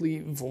physically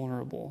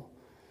vulnerable.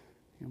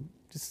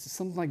 Just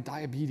something like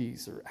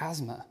diabetes or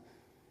asthma,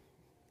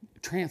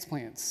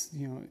 transplants,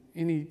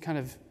 any kind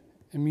of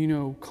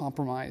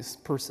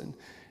immunocompromised person.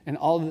 And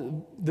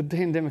all the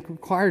pandemic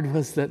required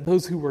was that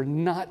those who were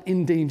not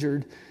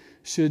endangered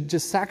should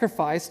just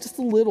sacrifice just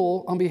a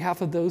little on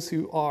behalf of those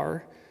who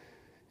are,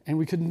 and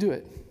we couldn't do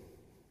it.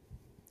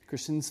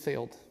 Christians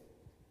failed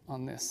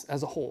on this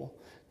as a whole.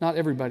 Not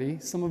everybody.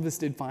 Some of us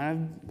did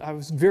fine. I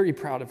was very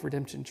proud of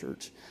Redemption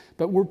Church,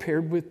 but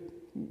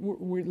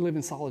we live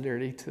in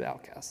solidarity to the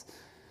outcasts.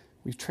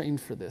 We've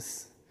trained for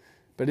this.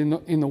 But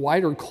in the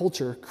wider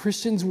culture,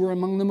 Christians were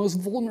among the most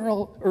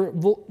vulnerable or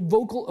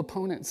vocal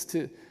opponents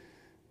to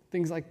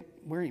things like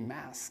wearing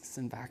masks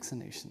and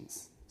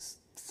vaccinations.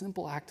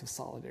 Simple act of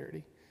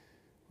solidarity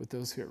with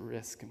those who are at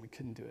risk, and we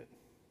couldn't do it.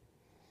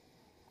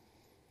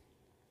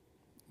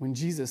 When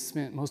Jesus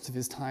spent most of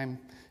his time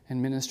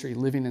in ministry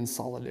living in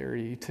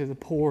solidarity to the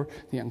poor,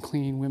 the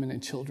unclean, women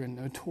and children,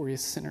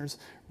 notorious sinners,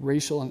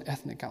 racial and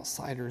ethnic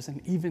outsiders,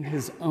 and even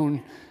his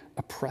own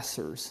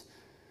oppressors.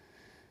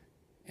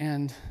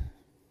 And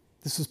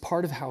this was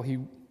part of how he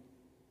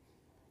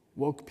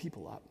woke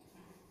people up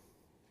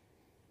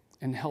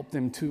and helped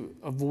them to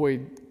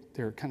avoid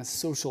their kind of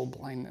social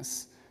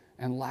blindness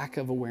and lack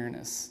of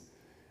awareness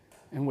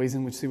and ways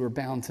in which they were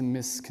bound to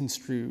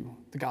misconstrue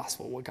the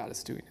gospel, what God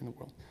is doing in the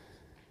world.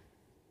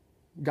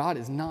 God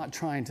is not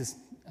trying to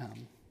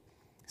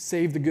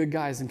save the good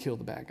guys and kill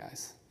the bad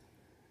guys.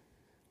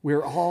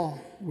 We're all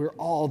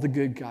the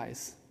good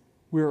guys.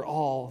 We're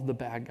all the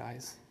bad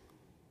guys.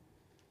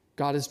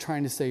 God is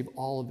trying to save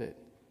all of it,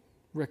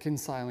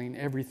 reconciling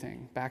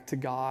everything back to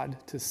God,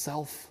 to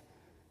self,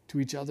 to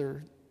each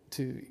other,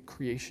 to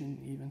creation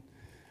even.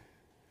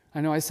 I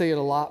know I say it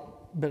a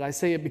lot, but I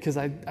say it because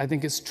I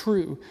think it's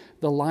true.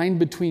 The line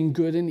between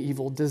good and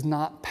evil does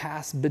not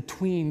pass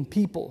between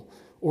people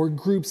or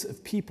groups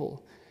of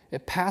people.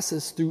 It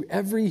passes through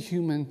every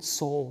human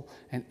soul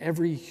and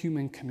every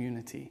human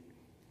community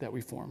that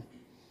we form.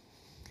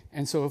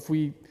 And so if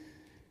we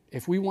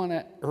want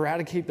to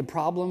eradicate the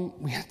problem,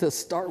 we have to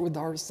start with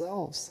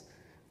ourselves.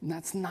 And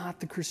that's not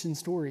the Christian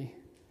story.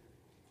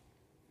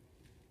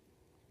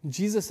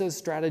 Jesus'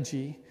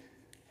 strategy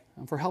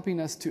for helping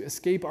us to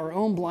escape our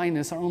own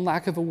blindness, our own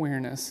lack of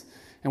awareness,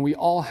 and we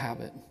all have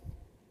it,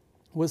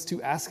 was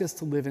to ask us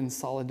to live in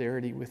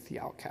solidarity with the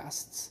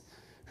outcasts,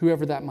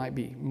 whoever that might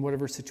be, in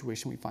whatever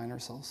situation we find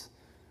ourselves.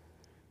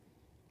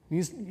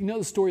 You know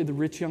the story of the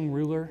rich young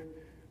ruler?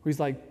 Where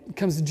he's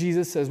comes to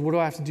Jesus, says, what do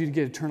I have to do to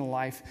get eternal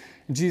life?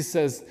 And Jesus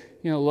says,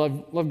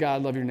 love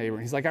God, love your neighbor.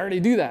 And he's like, I already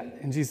do that.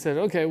 And Jesus said,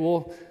 okay,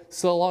 well,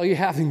 sell all you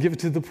have and give it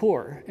to the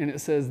poor. And it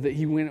says that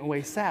he went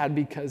away sad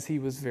because he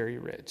was very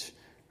rich,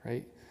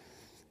 right?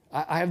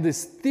 I have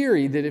this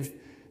theory that if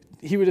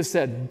he would have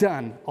said,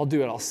 done, I'll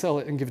do it, I'll sell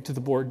it and give it to the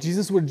poor,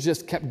 Jesus would have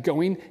just kept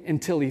going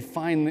until he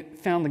found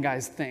the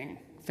guy's thing,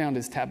 found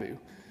his taboo.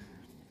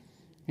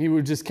 He would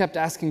have just kept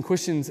asking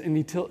questions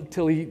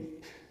until he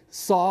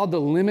saw the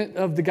limit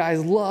of the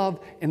guy's love,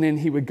 and then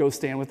he would go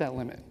stand with that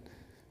limit,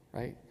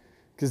 right?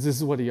 Because this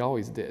is what he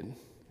always did.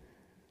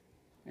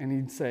 And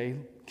he'd say,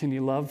 can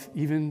you love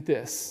even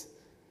this?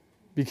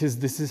 Because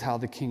this is how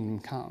the kingdom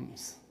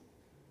comes.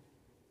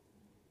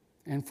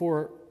 And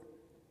for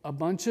a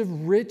bunch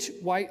of rich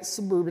white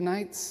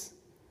suburbanites,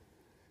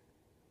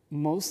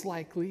 most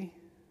likely,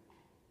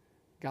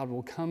 God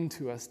will come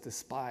to us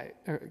disguised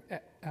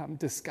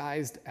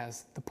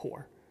as the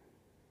poor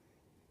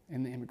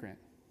and the immigrant.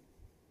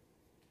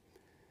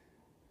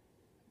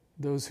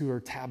 Those who are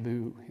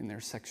taboo in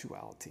their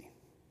sexuality.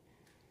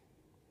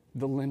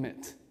 The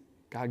limit.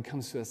 God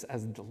comes to us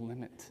as the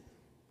limit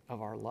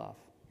of our love.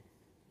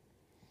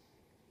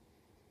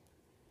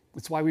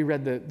 It's why we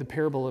read the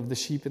parable of the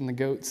sheep and the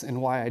goats, and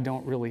why I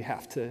don't really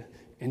have to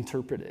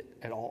interpret it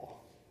at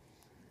all.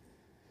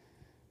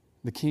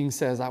 The king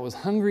says, I was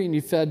hungry and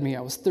you fed me.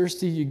 I was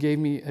thirsty, you gave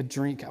me a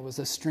drink. I was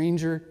a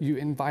stranger, you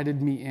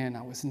invited me in.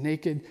 I was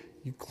naked,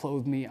 you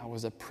clothed me. I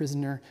was a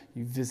prisoner,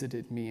 you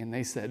visited me. And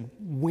they said,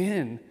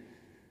 when?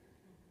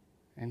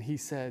 And he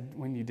said,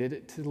 when you did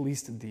it to the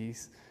least of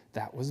these,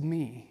 that was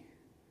me.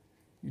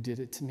 You did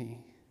it to me.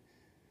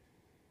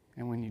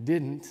 And when you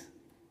didn't,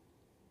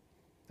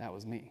 that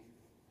was me.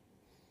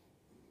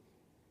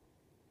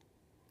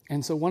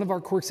 And so one of our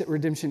quirks at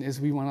Redemption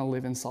is we want to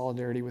live in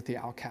solidarity with the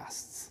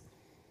outcasts.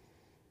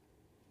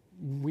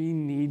 We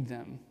need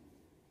them.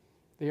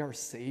 They are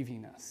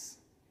saving us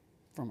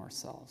from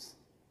ourselves.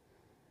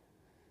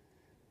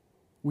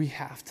 We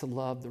have to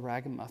love the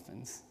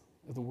ragamuffins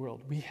of the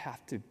world. We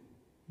have to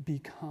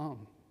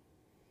become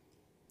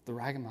the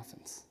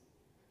ragamuffins,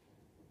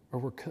 or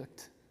we're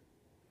cooked.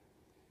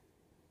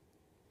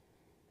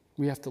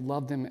 We have to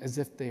love them as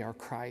if they are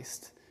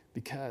Christ,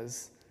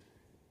 because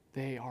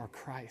they are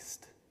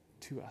Christ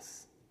to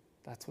us.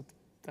 That's what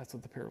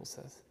the parable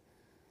says.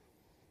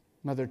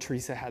 Mother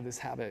Teresa had this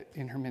habit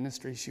in her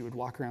ministry. She would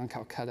walk around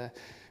Calcutta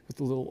with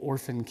the little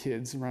orphan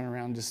kids, run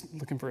around just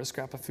looking for a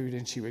scrap of food,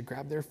 and she would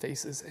grab their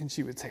faces and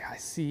she would say, "I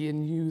see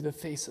in you the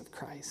face of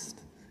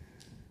Christ."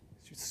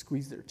 She would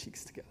squeeze their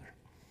cheeks together.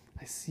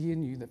 "I see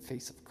in you the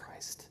face of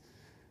Christ."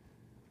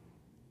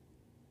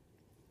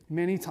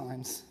 Many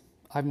times,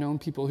 I've known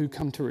people who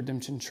come to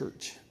Redemption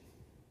Church,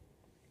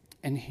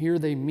 and here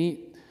they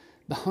meet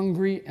the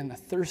hungry and the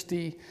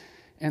thirsty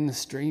and the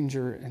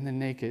stranger and the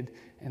naked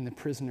and the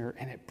prisoner,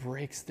 and it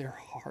breaks their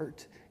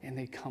heart, and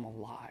they come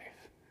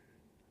alive.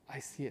 I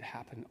see it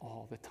happen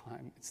all the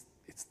time.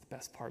 It's the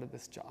best part of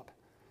this job.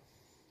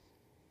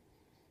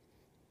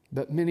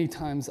 But many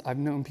times I've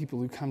known people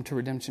who come to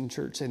Redemption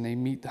Church, and they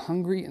meet the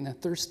hungry and the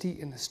thirsty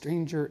and the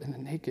stranger and the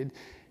naked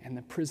and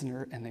the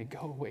prisoner, and they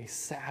go away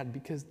sad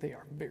because they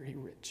are very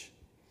rich.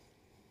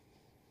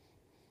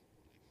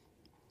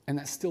 And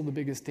that's still the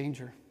biggest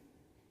danger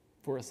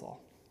for us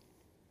all.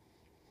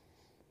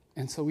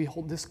 And so we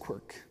hold this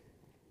quirk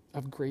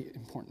of great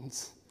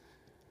importance.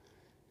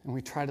 And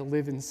we try to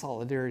live in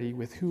solidarity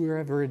with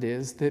whoever it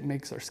is that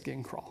makes our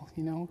skin crawl,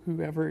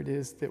 whoever it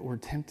is that we're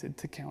tempted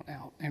to count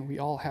out. And we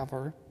all have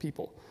our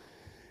people.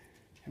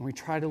 And we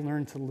try to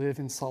learn to live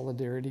in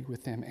solidarity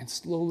with them. And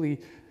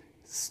slowly,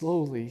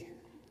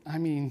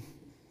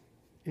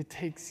 it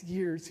takes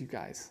years, you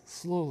guys.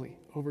 Slowly,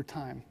 over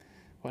time,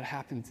 what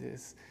happens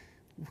is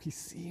we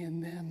see in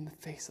them the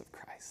face of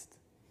Christ.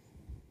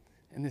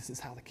 And this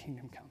is how the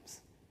kingdom comes.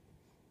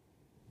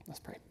 Let's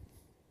pray.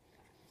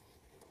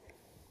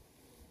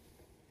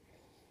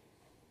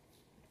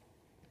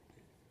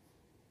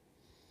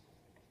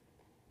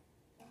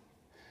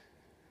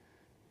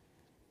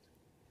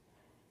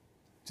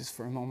 Just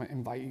for a moment,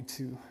 invite you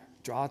to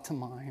draw to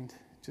mind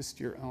just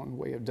your own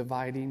way of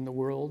dividing the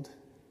world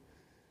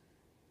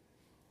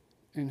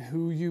and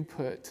who you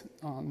put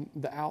on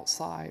the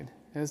outside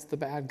as the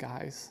bad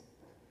guys,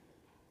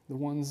 the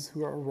ones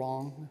who are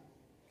wrong.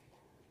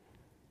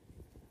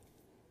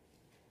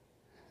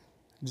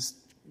 Just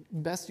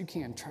best you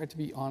can, try to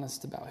be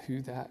honest about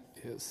who that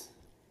is.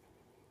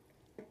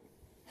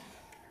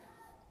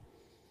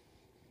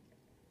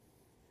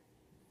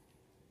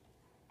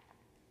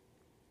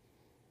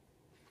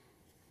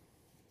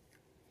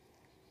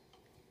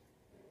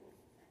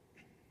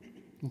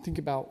 And think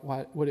about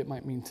what it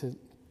might mean to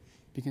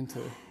begin to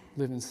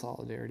live in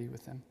solidarity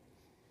with them.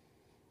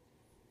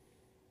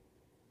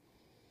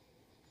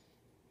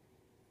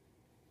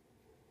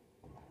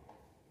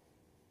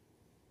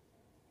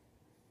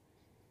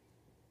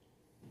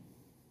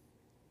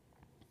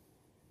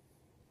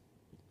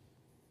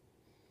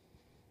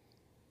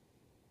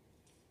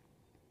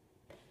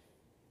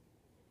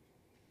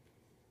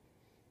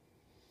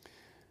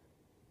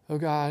 Oh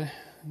God,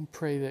 I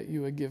pray that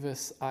you would give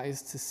us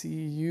eyes to see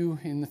you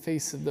in the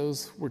face of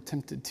those we're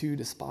tempted to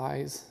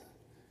despise.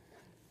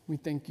 We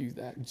thank you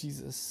that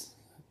Jesus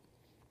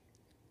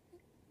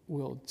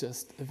will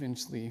just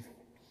eventually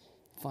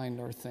find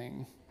our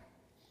thing,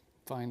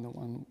 find the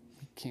one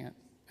we can't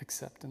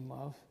accept and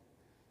love.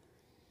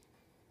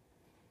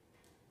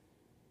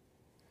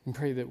 And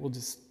pray that we'll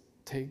just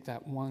take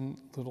that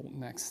one little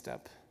next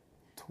step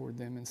toward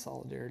them in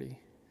solidarity,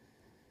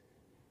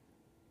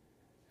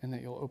 and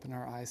that you'll open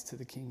our eyes to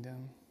the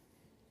kingdom.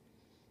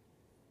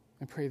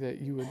 I pray that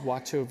you would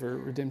watch over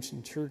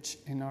Redemption Church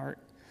in our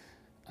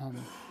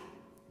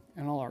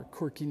and all our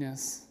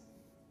quirkiness,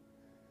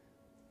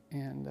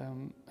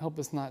 and help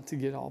us not to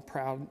get all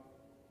proud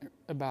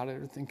about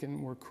it or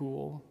thinking we're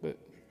cool, but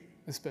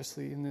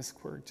especially in this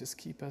quirk, just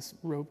keep us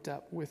roped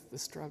up with the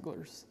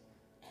strugglers.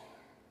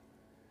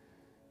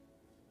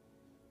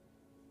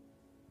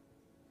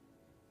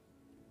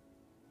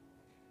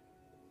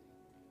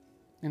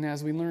 And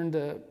as we learn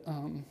to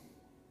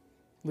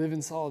live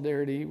in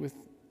solidarity with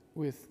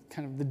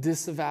kind of the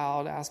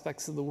disavowed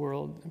aspects of the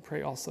world, I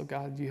pray also,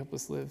 God, you help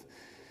us live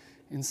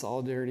in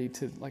solidarity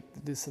to the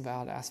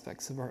disavowed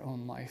aspects of our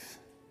own life.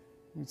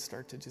 We'd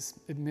start to just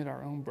admit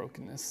our own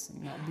brokenness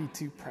and not be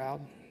too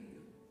proud.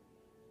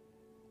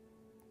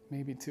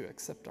 Maybe to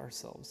accept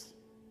ourselves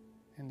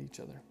and each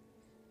other.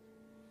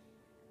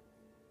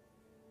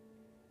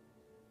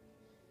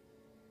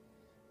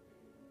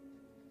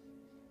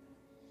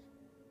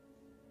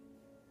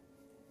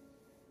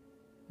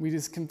 We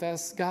just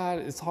confess, God,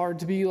 it's hard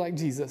to be like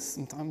Jesus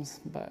sometimes,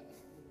 but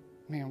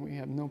man, we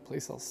have no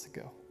place else to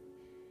go.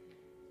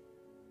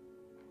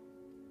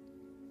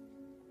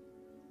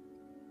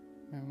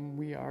 And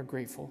we are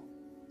grateful.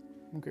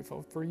 I'm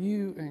grateful for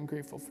you and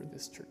grateful for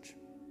this church.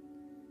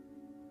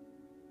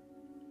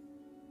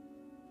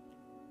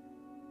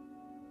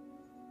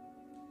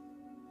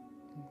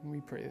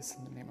 We pray this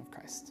in the name of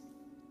Christ.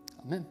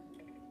 Amen.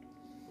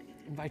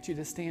 I invite you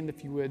to stand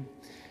if you would,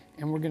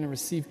 and we're going to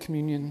receive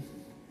communion.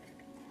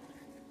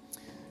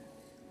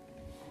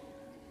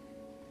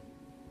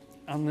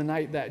 On the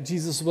night that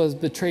Jesus was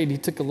betrayed, he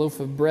took a loaf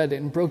of bread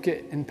and broke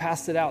it and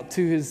passed it out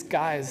to his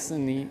guys,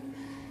 and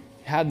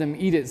had them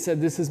eat it,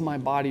 said, "This is my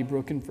body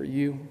broken for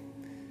you."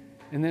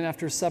 And then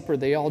after supper,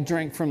 they all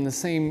drank from the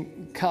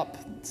same cup,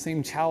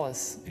 same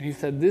chalice. And he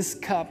said, "This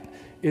cup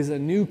is a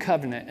new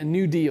covenant, a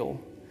new deal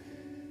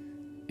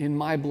in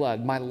my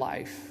blood, my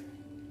life."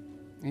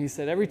 And he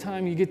said, "Every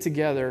time you get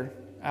together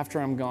after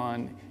I'm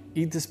gone,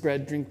 eat this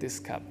bread, drink this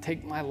cup.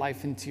 Take my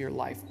life into your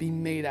life. Be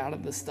made out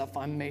of the stuff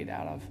I'm made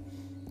out of.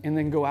 And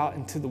then go out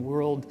into the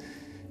world,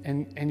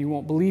 and you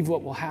won't believe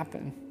what will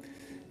happen."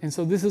 And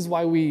so this is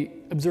why we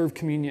observe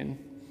communion.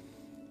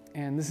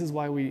 And this is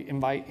why we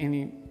invite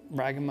any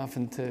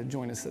ragamuffin to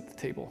join us at the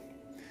table.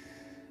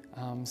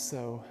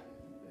 So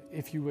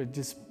if you would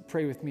just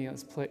pray with me,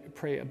 let's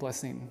pray a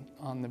blessing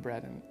on the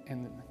bread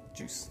and the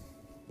juice.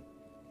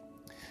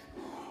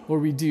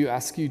 Lord, we do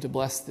ask you to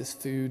bless this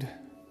food,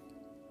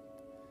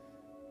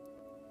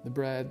 the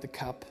bread, the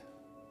cup,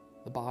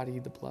 the body,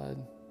 the blood.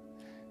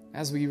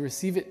 As we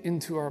receive it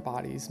into our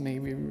bodies, may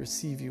we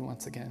receive you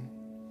once again.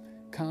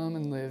 Come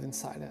and live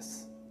inside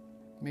us.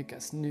 Make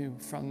us new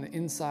from the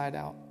inside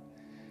out.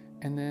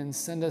 And then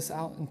send us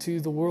out into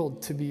the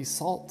world to be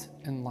salt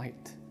and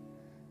light.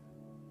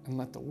 And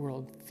let the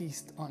world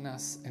feast on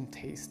us and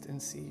taste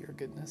and see your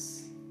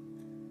goodness.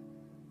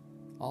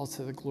 All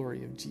to the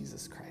glory of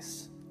Jesus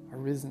Christ, our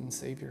risen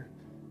Savior,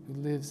 who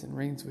lives and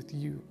reigns with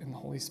you in the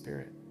Holy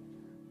Spirit,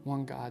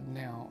 one God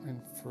now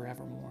and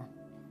forevermore.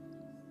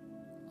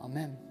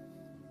 Amen.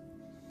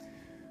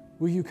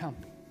 Will you come?